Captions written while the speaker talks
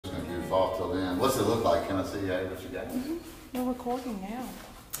off till then. What's it look like? Can I see what you got? We're recording now.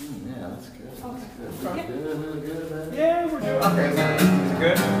 Yeah, that's good. Okay. That's good. Good. Yeah, we're doing okay. Is it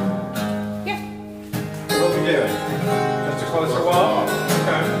good? Yeah. What are we doing? Just a closer walk?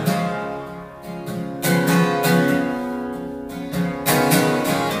 Okay.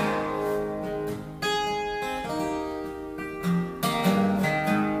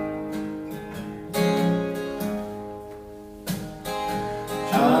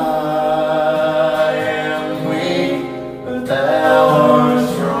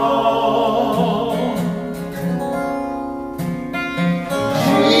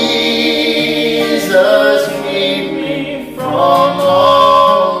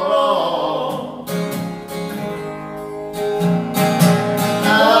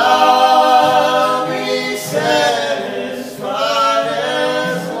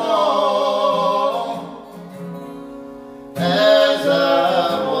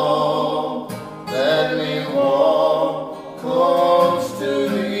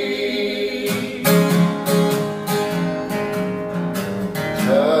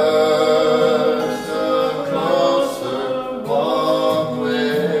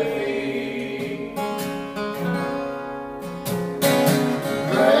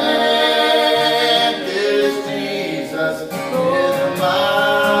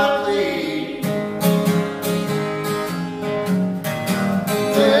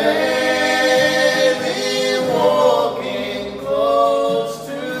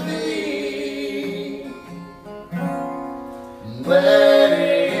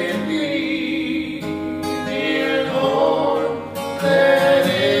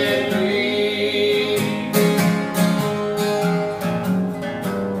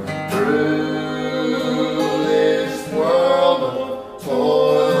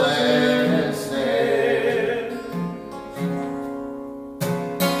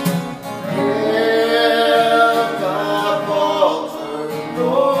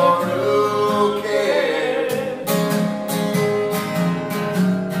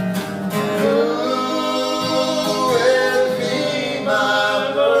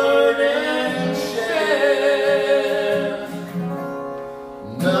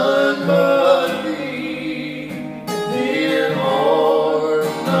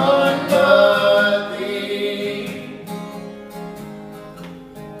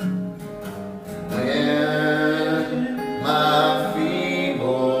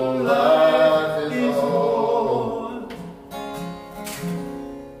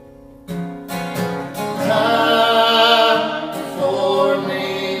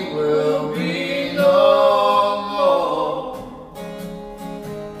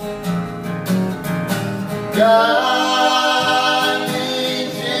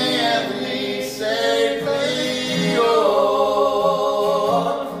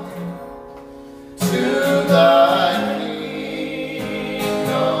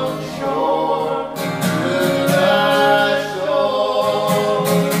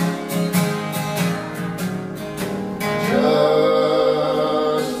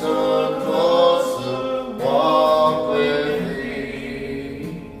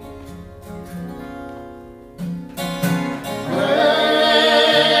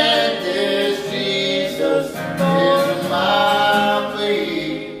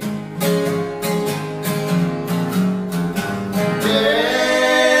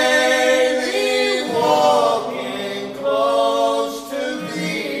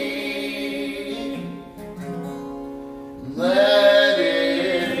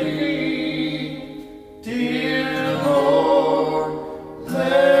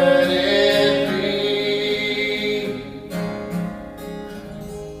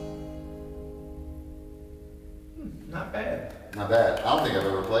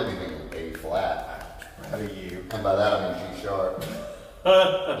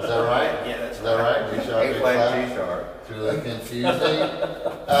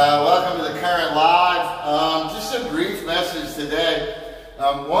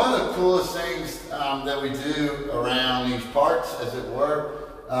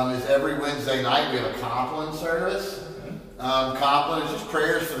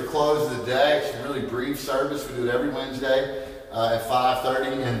 Service. We do it every Wednesday at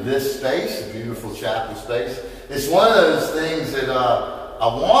 5:30 in this space, a beautiful chapel space. It's one of those things that I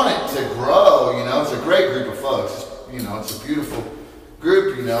want it to grow. You know, it's a great group of folks. You know, it's a beautiful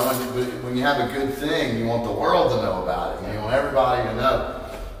group. You know, and when you have a good thing, you want the world to know about it. You want everybody to know.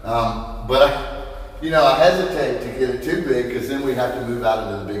 But I hesitate to get it too big because then we have to move out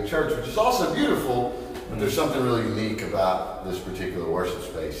into the big church, which is also beautiful. But there's something really unique about this particular worship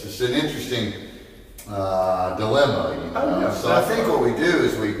space. It's an interesting dilemma, you know. So I think what we do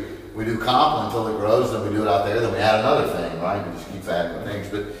is we we do Compline until it grows, then we do it out there, then we add another thing, right? We just keep adding things.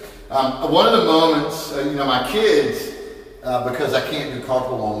 But one of the moments, my kids, because I can't do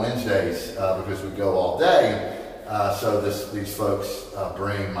carpool on Wednesdays because we go all day, so these folks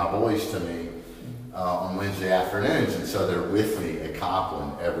bring my boys to me on Wednesday afternoons, and so they're with me at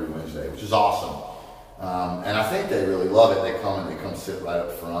Compline every Wednesday, which is awesome. And I think they really love it. They come sit right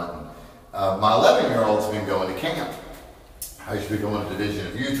up front. And, my 11-year-old's been going to camp. I used to be going to Division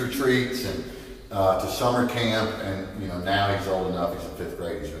of Youth retreats and to summer camp, and now he's old enough. He's in 5th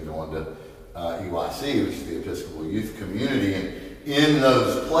grade. He's been going to EYC, which is the Episcopal Youth Community, and in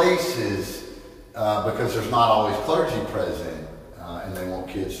those places, because there's not always clergy present, and they want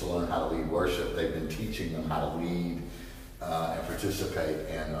kids to learn how to lead worship, they've been teaching them how to lead and participate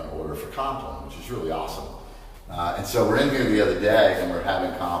in an order for Compline, which is really awesome. And so we're in here the other day, and we're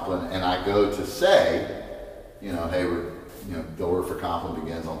having Compline, and I go to say, hey, the order for Compline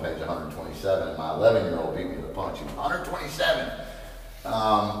begins on page 127, and my 11-year-old beat me to the punch. He's 127.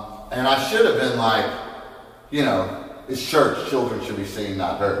 And I should have been like, it's church. Children should be seen,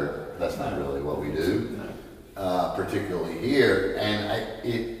 not heard. That's not really what we do, particularly here. And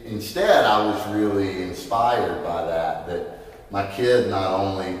instead, I was really inspired by that my kid not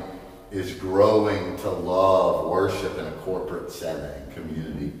only is growing to love worship in a corporate setting,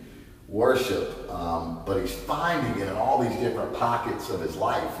 community worship, but he's finding it in all these different pockets of his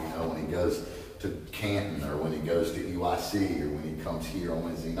life, when he goes to Canton or when he goes to EYC or when he comes here on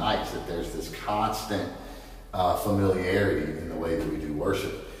Wednesday nights, that there's this constant familiarity in the way that we do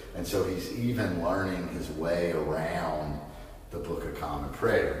worship. And so he's even learning his way around the Book of Common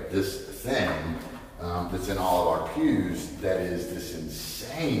Prayer, this thing that's in all of our pews that is this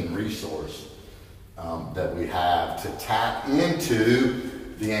insane resource that we have to tap into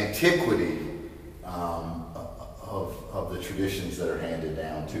the antiquity of the traditions that are handed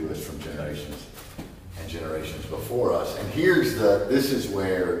down to us from generations and generations before us. And this is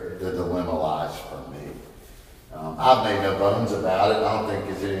where the dilemma lies for me. I've made no bones about it. I don't think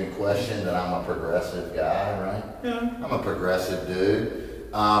there's any question that I'm a progressive guy, right? Yeah. I'm a progressive dude.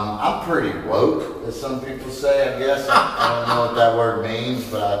 I'm pretty woke, as some people say, I guess. I don't know what that word means,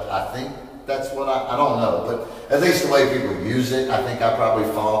 but I think that's what I don't know. But at least the way people use it, I think I probably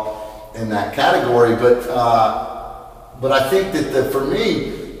fall in that category. But I think that for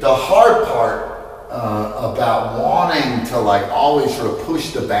me, the hard part about wanting to always sort of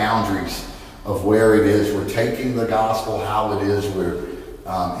push the boundaries of where it is we're taking the gospel, how it is we're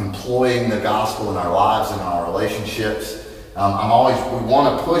employing the gospel in our lives and our relationships. We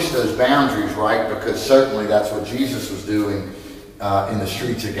want to push those boundaries, right? Because certainly that's what Jesus was doing in the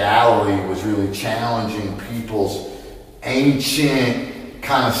streets of Galilee, was really challenging people's ancient,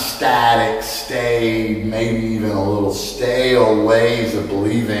 kind of static, staid, maybe even a little stale ways of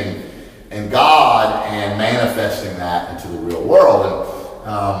believing in God and manifesting that into the real world.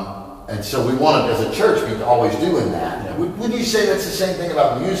 And so we want to, as a church, be always doing that. Yeah. Wouldn't you say that's the same thing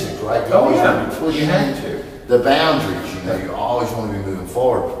about music, right? You always want to be pushing the boundaries. You always want to be moving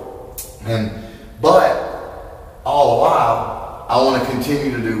forward. But all the while, I want to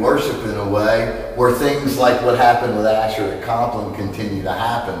continue to do worship in a way where things like what happened with Asher at Compline continue to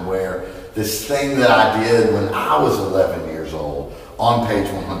happen, where this thing that I did when I was 11 years old on page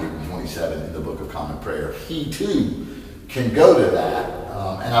 127 in the Book of Common Prayer, he too can go to that.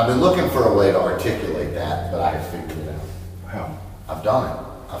 And I've been looking for a way to articulate that, but I have figured it out. Wow. I've done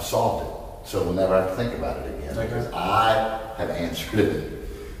it. I've solved it. So we'll never have to think about it again, because I have answered it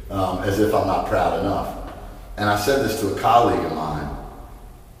as if I'm not proud enough. And I said this to a colleague of mine.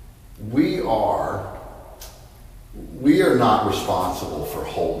 We are not responsible for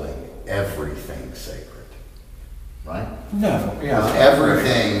holding everything sacred, right? No. Because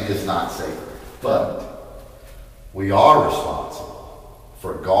everything is not sacred. But we are responsible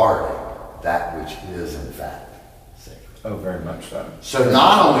for guarding that which is in fact sacred. Oh, very much so. So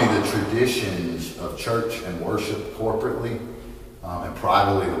not only the traditions of church and worship corporately and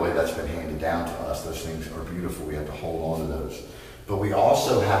privately, the way that's been handed down to us, those things are beautiful. We have to hold on to those. But we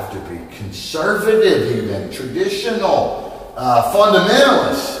also have to be conservative, even traditional,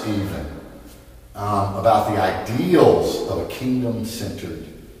 fundamentalists even, about the ideals of a kingdom-centered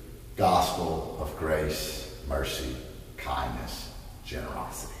gospel of grace, mercy, kindness,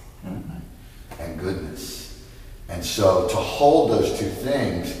 generosity, and goodness. And so to hold those two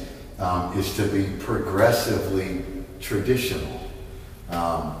things is to be progressively traditional,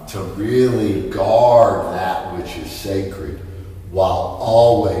 to really guard that which is sacred while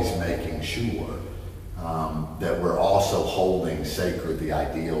always making sure that we're also holding sacred the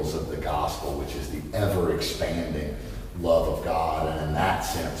ideals of the gospel, which is the ever-expanding love of God, and in that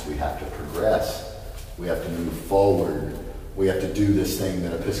sense we have to progress. We have to move forward. We have to do this thing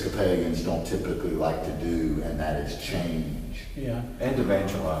that Episcopalians don't typically like to do, and that is change. Yeah, and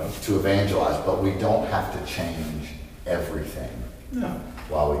evangelize. To evangelize, but we don't have to change everything. No.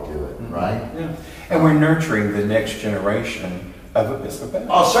 While we do it, right? Yeah. And we're nurturing the next generation of Episcopalians.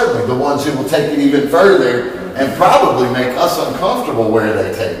 Oh, certainly. The ones who will take it even further and probably make us uncomfortable where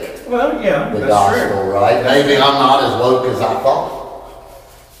they take Well, yeah, the that's gospel, true. right? Maybe I'm not as woke as I thought.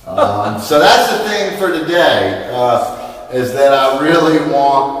 So that's the thing for today, is that I really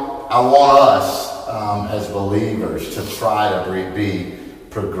want us as believers to try to be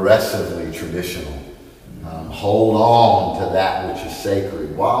progressively traditional. Hold on to that which is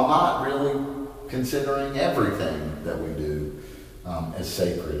sacred while not really considering everything that we do as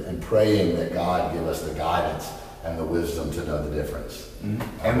sacred, and praying that God give us the guidance and the wisdom to know the difference.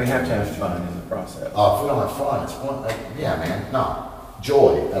 Mm-hmm. And we have to have fun in the process. If we don't have fun, it's one, yeah, man, no.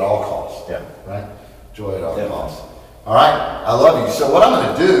 Joy at all costs. Yeah. Right? Joy at all costs. All right, I love you. So what I'm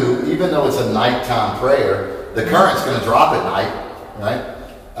going to do, even though it's a nighttime prayer, the current's going to drop at night, right?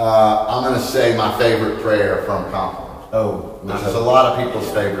 I'm going to say my favorite prayer from Compline. Oh. Which is a lot of people's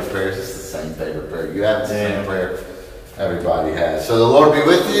favorite prayers. It's the same favorite prayer. You have the same prayer everybody has. So the Lord be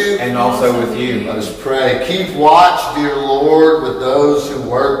with you. And also with you. Let us pray. Keep watch, dear Lord, with those who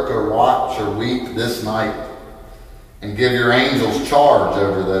work or watch or weep this night. And give your angels charge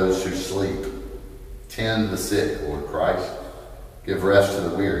over those who sleep. Tend the sick, Lord Christ. Give rest to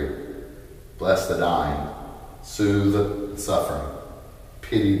the weary. Bless the dying. Soothe the suffering.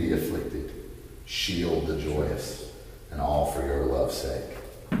 Pity the afflicted. Shield the joyous. And all for your love's sake.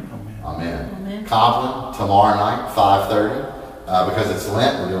 Amen. Amen. Compline, tomorrow night, 5:30. Because it's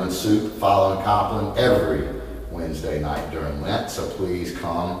Lent, we're doing soup following Compline every Wednesday night during Lent. So please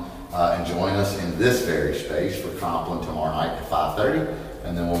come and join us in this very space for Compline tomorrow night at 5:30.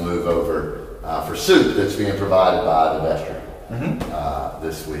 And then we'll move over for soup that's being provided by the vestry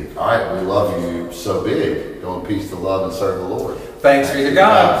this week. All right, we love you so big. Go in peace to love and serve the Lord. Thanks be to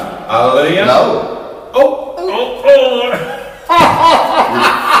God. Hallelujah. No.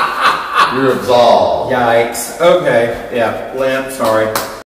 You're absolved. Yikes. Okay. Yeah. Lent. Sorry.